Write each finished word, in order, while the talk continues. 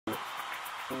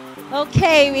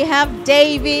Okay, we have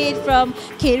David from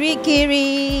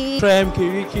Kirikiri. Trem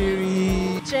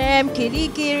Kirikiri. Trem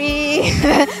Kirikiri.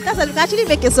 That's we can actually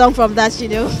make a song from that,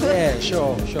 Yeah,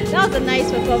 sure. That was a nice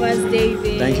performance,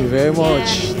 David. Thank you very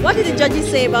much. Yeah. What did the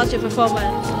judges say about your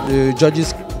performance? The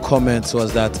judges' comments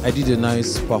was that I did a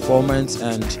nice performance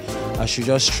and I should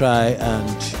just try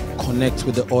and connect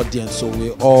with the audience. So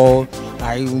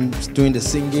I'm doing the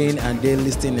singing and they're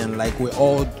listening and like we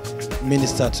all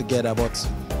minister together. But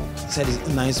said it's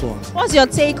a nice one. What's your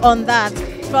take on that?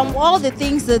 From all the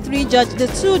things the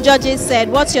two judges said,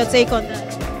 what's your take on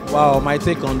that? Wow, my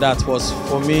take on that was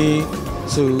for me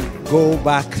to go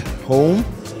back home,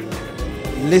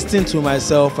 listen to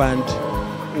myself and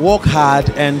work hard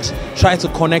and try to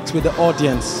connect with the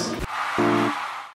audience.